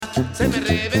se me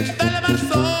reventó el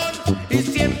barzón y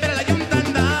siempre la yunta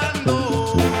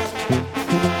andando.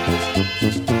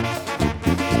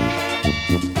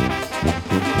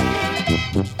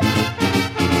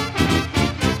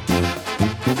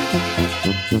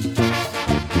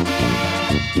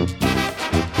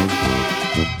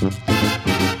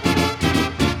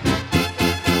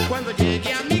 Cuando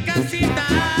llegué a mi casita,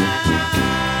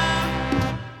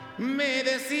 me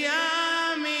decía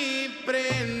mi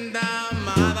prenda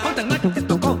amada: Ponte el mal que te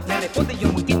tocó, le responde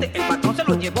yo muy triste. El patrón se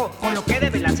lo llevó con lo que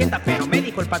debe la hacienda, pero me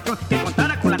dijo el patrón que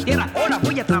contara con la tierra. Ahora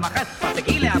voy a trabajar para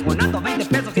seguirle abonando 20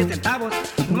 pesos 10 centavos.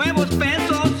 Nuevos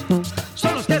pesos,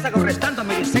 solo ustedes hago restando.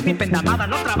 Me dice mi prenda amada: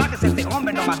 no trabajes, este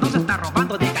hombre nomás no se está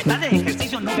robando. De calidad de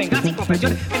ejercicio, no vengas sin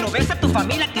confesiones. Que no ves a tu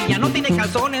familia que ya no tiene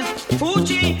calzones.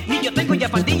 Fuchi, ni yo tengo ya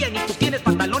faldilla, ni tú tienes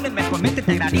pantalones. Mejor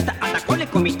métete granita, anda con el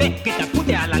comité que te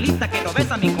apunte a la lista. Que no ves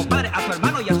a mi compadre, a su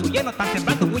hermano y a su yerno. Están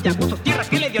sembrando muy a gusto tierra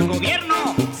que le dio el gobierno.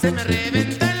 se me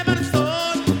reventó el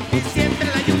barzón y siempre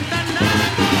la yunta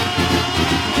andando.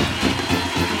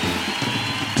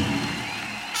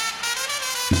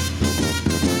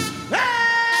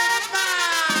 ¡Epa!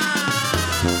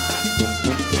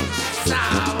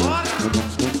 ¡Sabor!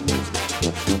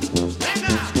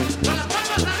 ¡Venga! ¡Con las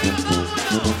palmas arriba todo el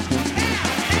mundo!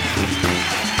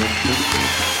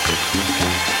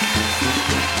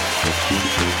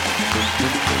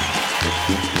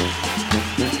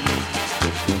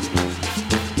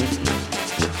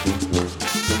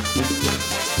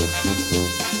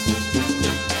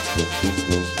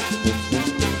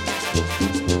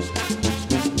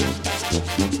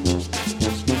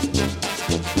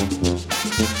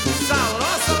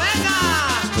 ¡Sabroso, venga!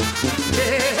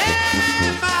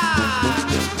 ¡Epa!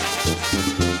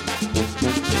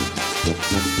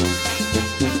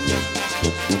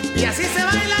 Y así se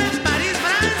baila en París,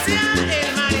 Francia,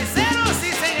 el manicero,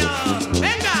 sí señor.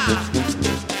 ¡Venga!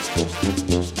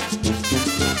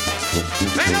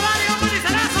 ¡Venga, Mario,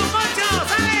 manicerazo, Poncho!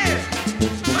 ¡Sale!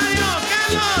 Mario,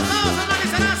 Carlos, todos al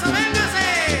manicerazo, véngase.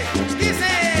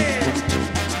 Dice: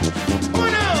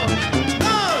 1,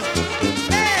 2,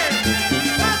 3,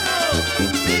 4,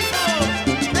 5,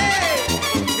 6,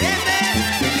 7,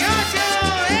 18.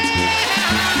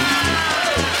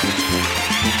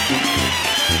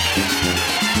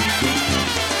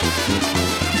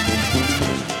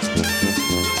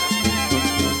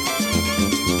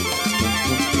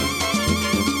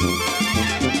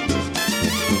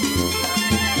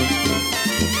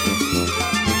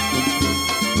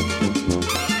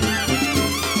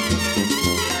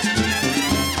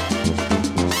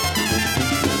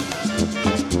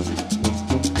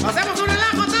 ¡Hacemos un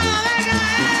relajo todo, venga!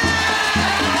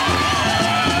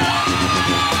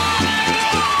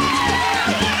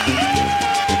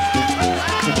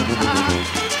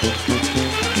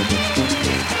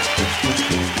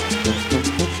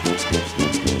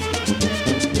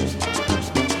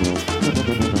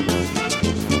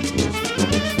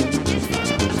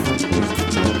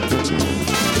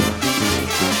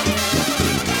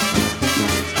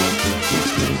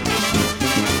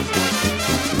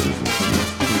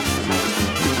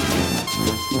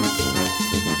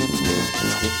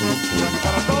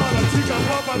 Para todas las chicas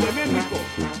guapas de México,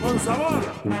 con sabor.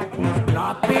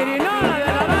 La pirinola de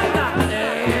la banda,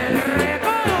 el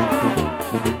recodo.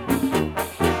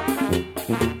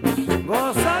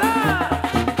 ¡Gózala!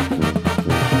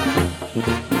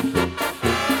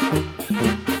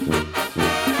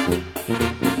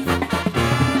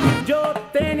 Yo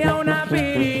tenía una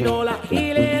pirinola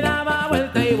y le daba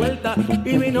vuelta y vuelta,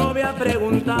 y mi novia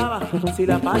preguntaba: si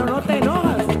la paro no te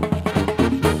enojas.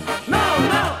 No,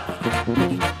 no,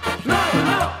 no,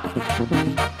 no,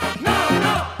 no,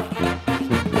 no.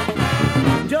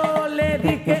 Yo le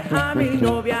dije a mi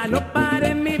novia: no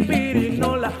pare mi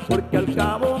pirinola, porque al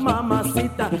cabo,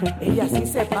 mamacita, ella sí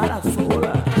se para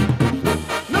sola.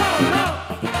 No, no,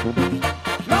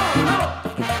 no, no,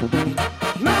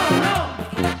 no, no.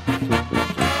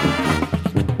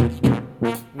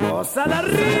 Gózala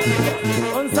rico,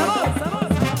 con sabor, sabor, sabor.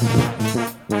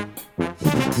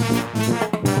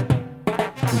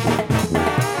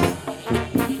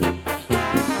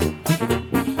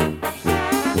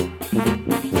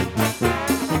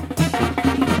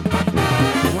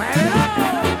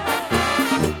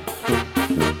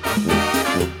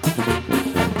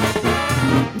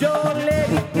 Yo le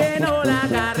dije: no la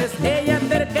agarres, ella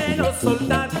terca en no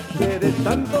soltar, que de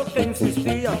tanto que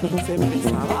insistía se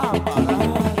empezaba a parar.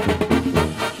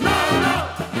 No, no,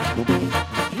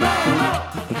 no, no,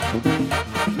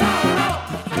 no, no.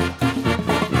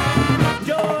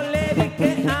 Yo le dije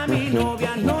a mi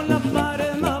novia: no la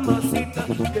pares, mamacita,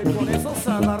 que con esos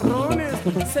agarrones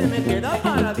se me queda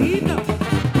paradita.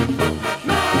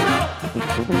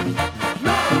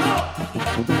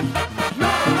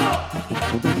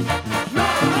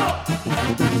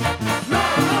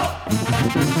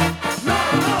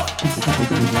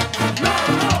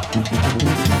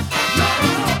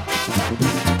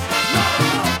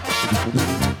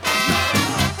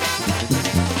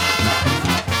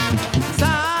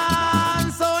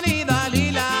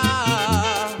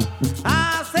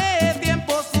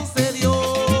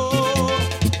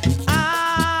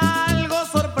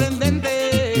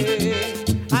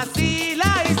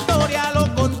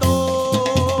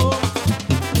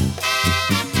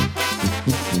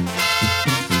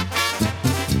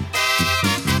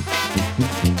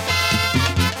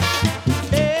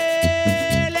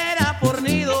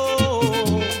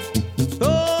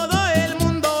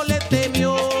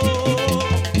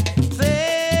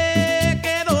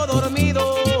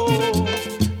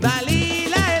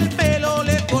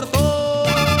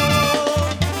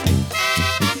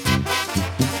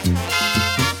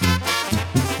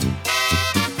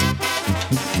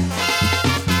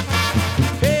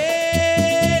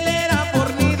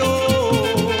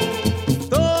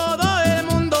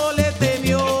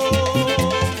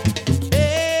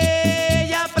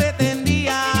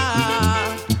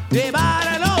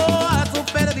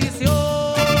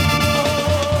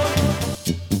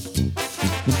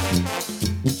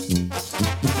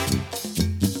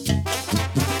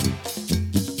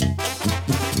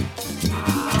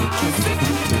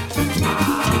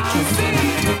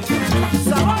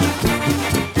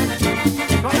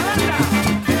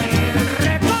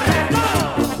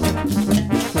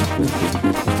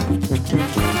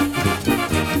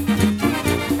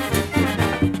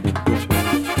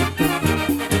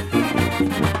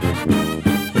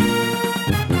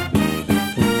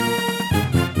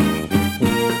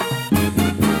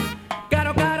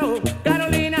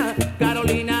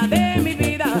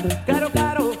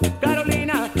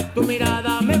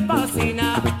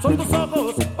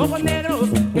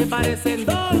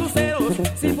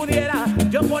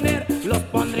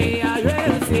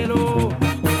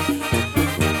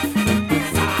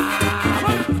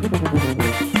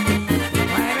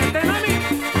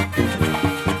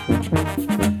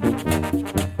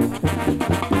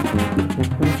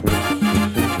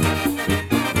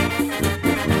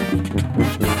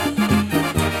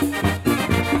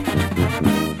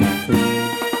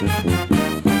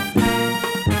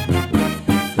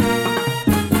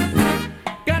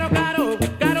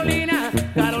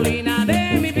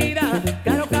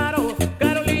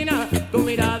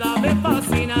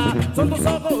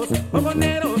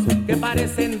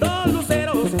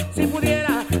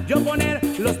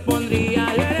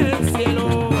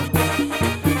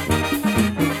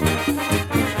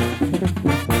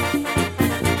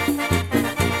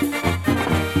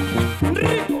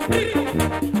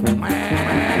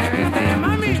 Muévete,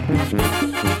 mami.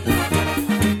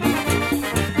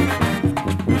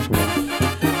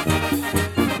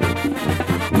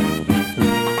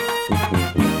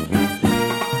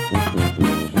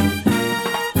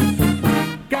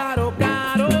 Caro,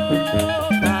 caro,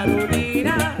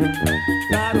 Carolina,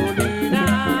 Carolina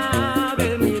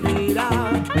de mi vida.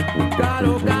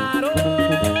 Caro, caro,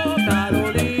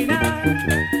 Carolina,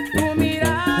 tu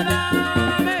mirada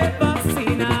me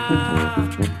fascina.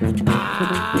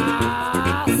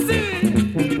 Así,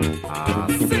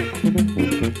 así.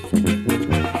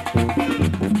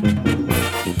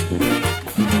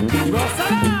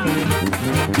 ¡Gózala!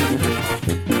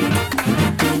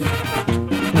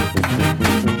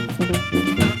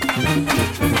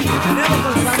 Tenemos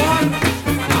con sabor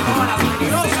como las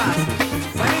peligrosas.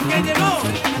 ¿Saben quién llegó?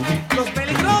 Los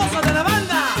peligrosos de la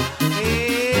banda.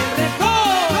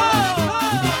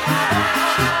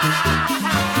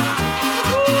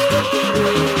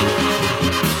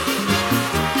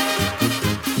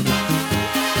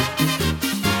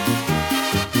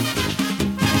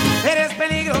 Eres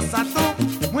peligrosa tú,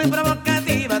 muy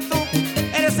provocativa tú.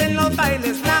 Eres en los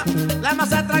bailes la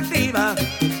más atractiva.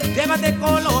 Llévate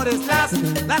colores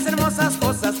las hermosas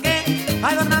cosas que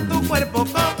adornan tu cuerpo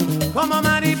como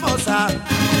mariposa.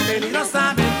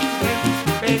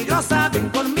 Peligrosa, ven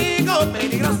conmigo,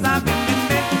 peligrosa, ven.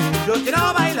 Yo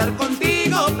quiero bailar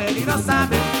contigo, peligrosa,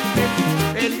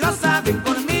 peligrosa, ven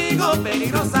conmigo,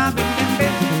 peligrosa,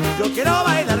 ven. Yo quiero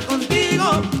bailar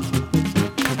contigo.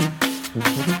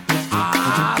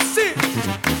 Así.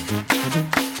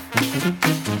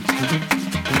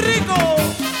 Rico.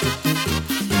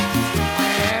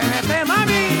 Muévete,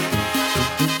 mami.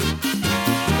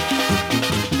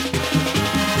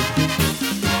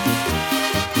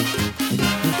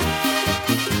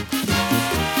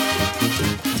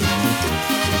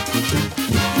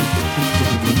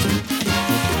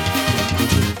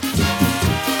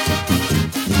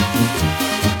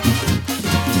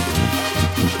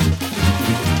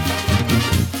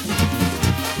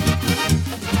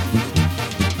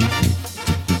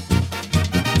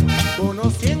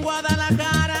 Conocí en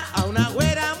Guadalajara a una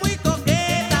güera muy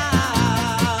coqueta.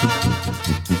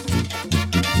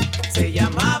 Se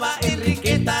llamaba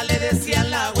Enriqueta, le decían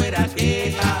la güera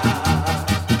queta.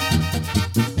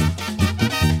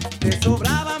 Le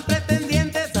sobraban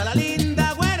pretendientes a la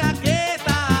linda güera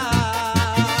queta.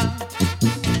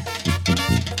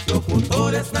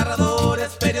 Locutores,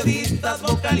 narradores, periodistas,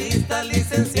 vocalistas,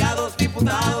 licenciados,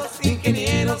 diputados,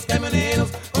 ingenieros, camioneros,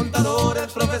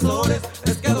 contadores, profesores,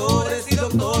 pescadores y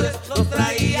doctores, los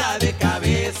traía de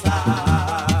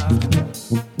cabeza.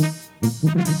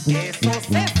 ¡Eso,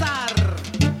 César!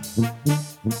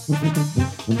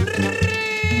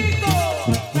 ¡Rico!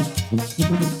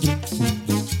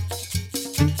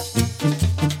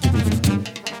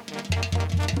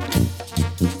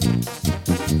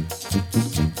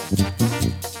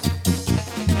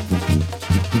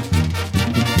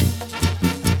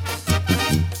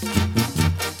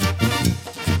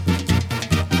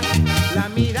 La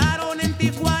miraron en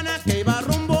Tijuana que iba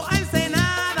rumbo a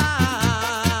Ensenada.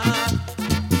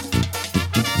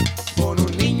 Con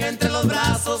un niño entre los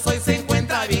brazos hoy se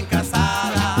encuentra bien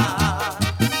casada.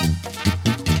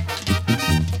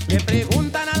 Le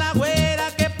preguntan a la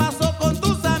güera qué pasó con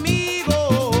tus amigos.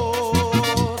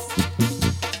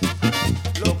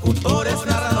 Locutores,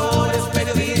 narradores,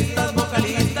 periodistas,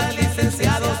 vocalistas,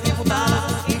 licenciados,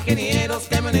 diputados, ingenieros,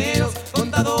 camioneros,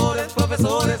 contadores,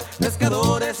 profesores,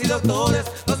 pescadores y doctores,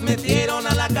 los metieron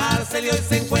a la cárcel y hoy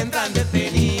se encuentran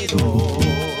detenidos.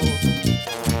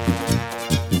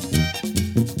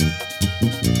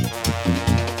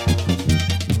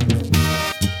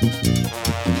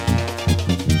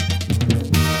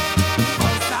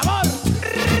 Con sabor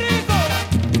rico.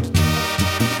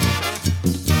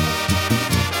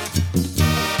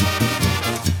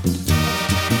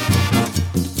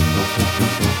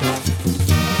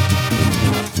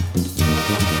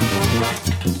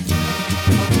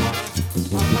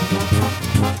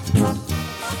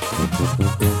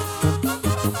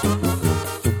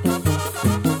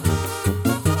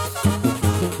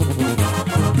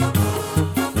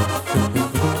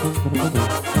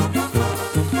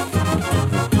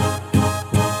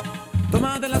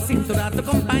 Toma de la cintura a tu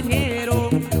compañero,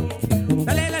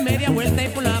 dale la media vuelta y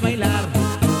ponla a bailar.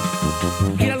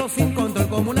 Gíralo sin control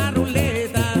como una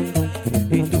ruleta,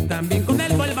 y tú también con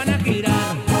él vuelvan a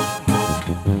girar.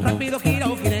 Rápido gira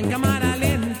o gira en cámara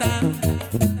lenta,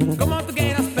 como tú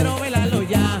quieras pero bailalo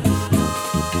ya.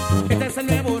 Este es el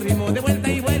nuevo ritmo de vuelta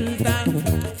y vuelta,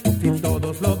 si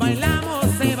todos lo bailamos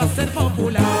se va a hacer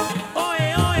popular.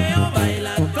 Oe, oe, o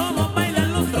baila como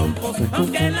bailan los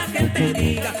aunque la gente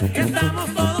diga que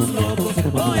estamos todos locos.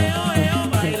 Oe, oe, oh,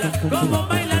 baila como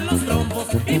bailan los trompos.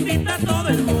 Invita a todo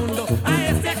el mundo, a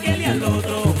este, aquel y al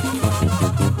otro.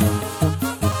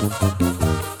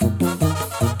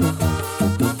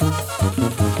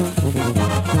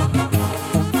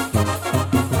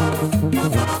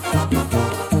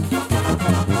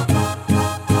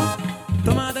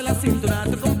 Toma de la cintura a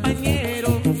tu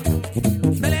compañero,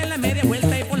 dale la media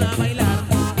vuelta y ponla a bailar.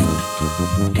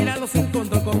 Gíralo sin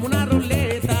control como una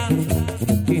ruleta,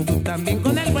 y tú también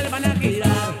con él vuelvan a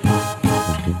girar.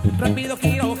 Rápido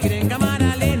giro, gira en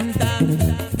cámara lenta,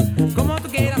 como tú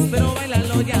quieras pero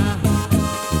bailalo ya.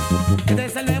 Este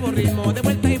es el nuevo ritmo de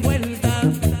vuelta y vuelta,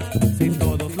 si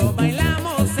todos lo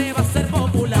bailamos se va a hacer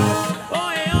popular.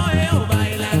 Oe, oe, oh,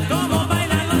 baila como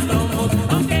bailan los trompos,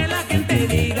 aunque la gente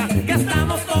diga que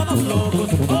estamos todos locos.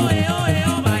 Oe, oe,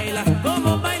 oh, baila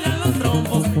como bailan los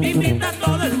trompos. Invita a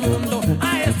todo el mundo,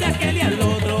 a este, aquel y al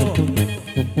otro.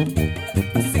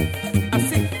 Así,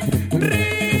 así,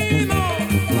 ritmo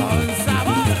con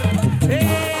sabor.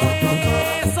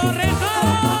 Eso, recodo.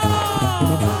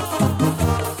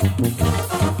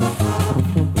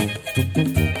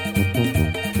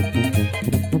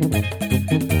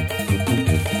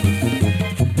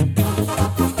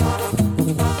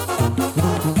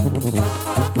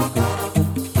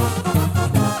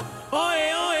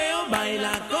 Oe, oe, oh,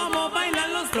 baila como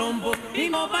bailan los trompos, y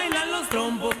como bailan los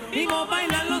trompos, y como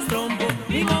bailan los trompos,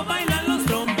 y como bailan los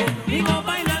trompos, y como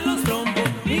bailan los trompos,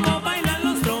 y como bailan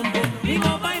los trompos, y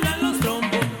como bailan los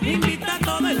trompos. Invita a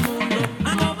todo el mundo,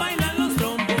 a como bailan los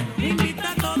trompos.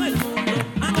 Invita a todo el mundo,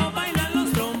 a como bailan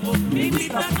los trompos.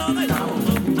 Invita a todo el mundo,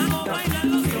 a como bailan los trompos. Invita a todo el mundo, a como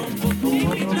bailan los trompos.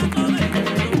 Invita a todo el mundo,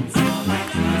 a como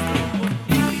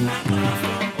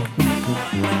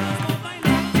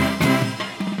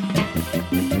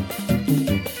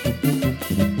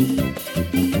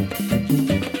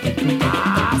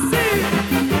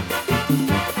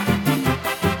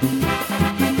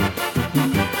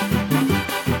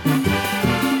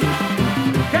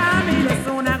Camila es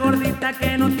una gordita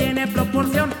que no tiene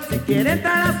proporción. Si quiere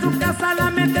entrar a su casa la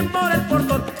meten por el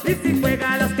portón. Y si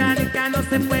juega a las canicas no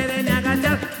se puede ni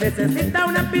agachar. Necesita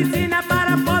una piscina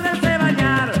para poderse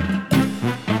bañar.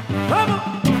 ¡Vamos!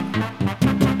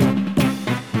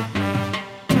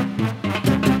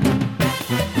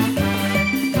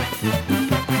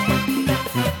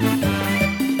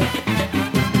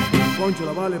 Concho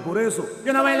la vale por eso.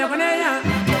 Yo no bailo con ella,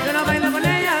 yo no bailo con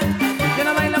ella, yo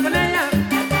no bailo con ella,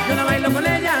 yo no bailo con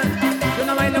ella, yo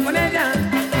no bailo con ella,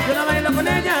 yo no bailo con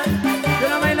ella, yo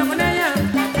no bailo con ella,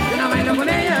 yo no bailo con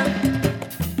ella.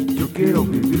 Yo quiero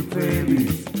vivir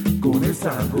feliz, con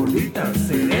esa gordita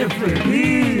seré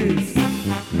feliz.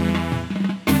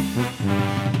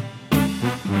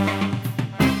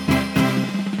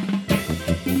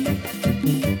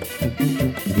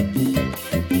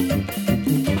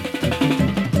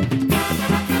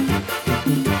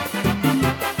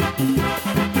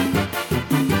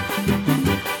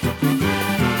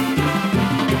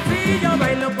 Si yo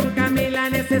bailo con Camila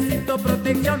necesito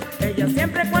protección. Ella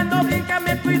siempre cuando brinca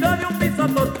me cuido de un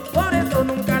pisotón. Por eso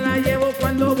nunca la llevo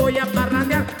cuando voy a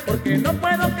parrandear, porque no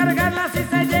puedo cargarla si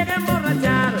se llega a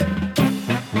emborrachar.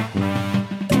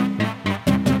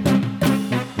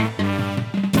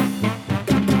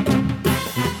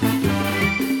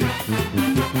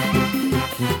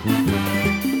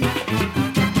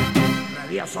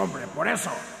 Dios, hombre, por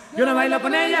eso. Yo no bailo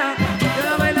con ella, yo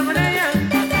no bailo con ella,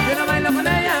 yo no bailo con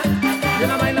ella, yo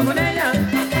no bailo con ella,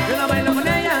 yo no bailo con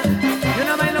ella, yo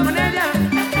no bailo con ella,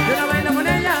 yo no bailo con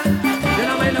ella, yo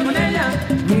no bailo con ella.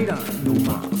 Mira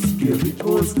nomás, qué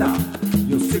rico está.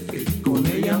 Yo sé que con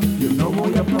ella yo no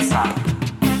voy a pasar.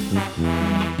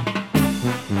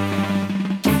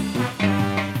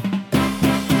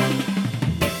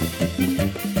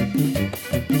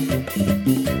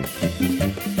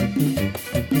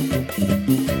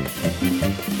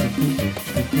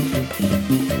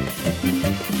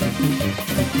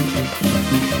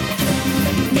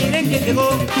 Miren quién llegó,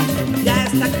 ya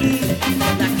está aquí,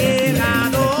 la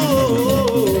quebradora.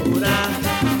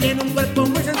 Tiene un cuerpo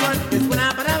muy sensual, es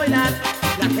buena para bailar,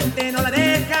 la gente no la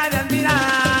deja de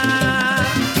admirar.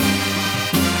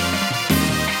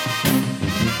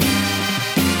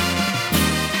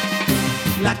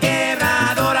 La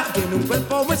quebradora tiene un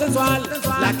cuerpo muy sensual,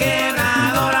 la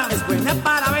quebradora es buena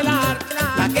para bailar,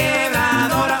 la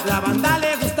quebradora, la banda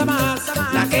le gusta más,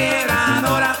 la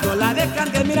quebradora no la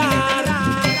dejan de admirar.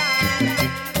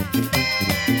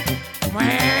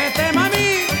 ¡Muévete,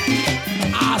 mami!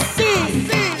 ¡Así!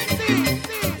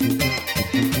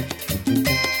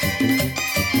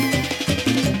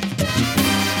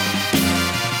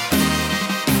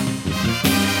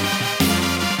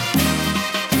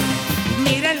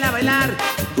 bailar,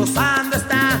 gozando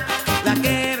está la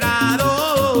quebradora.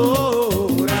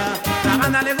 La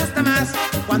banda le gusta más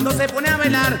cuando se pone a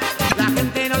bailar, la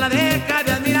gente no la deja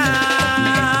de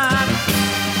admirar.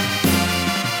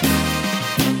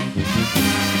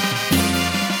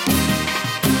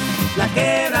 La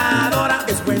quebradora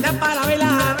es buena para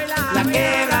bailar, la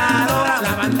quebradora,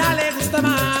 la banda le gusta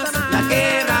más. La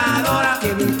quebradora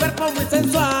tiene un cuerpo muy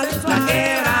sensual, la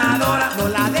quebradora no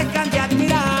la dejan de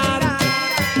admirar.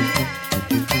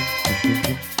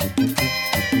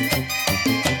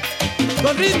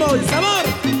 Con ritmo y sabor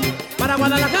para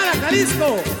Guadalajara,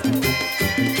 Jalisco.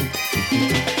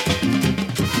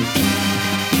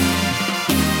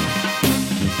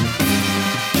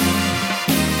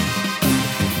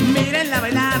 Mírenla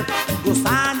bailar,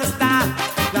 gozando está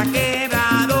la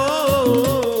quebradora.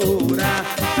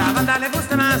 La banda le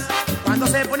gusta más cuando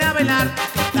se pone a bailar,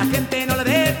 la gente no la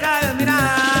deja de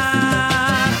admirar.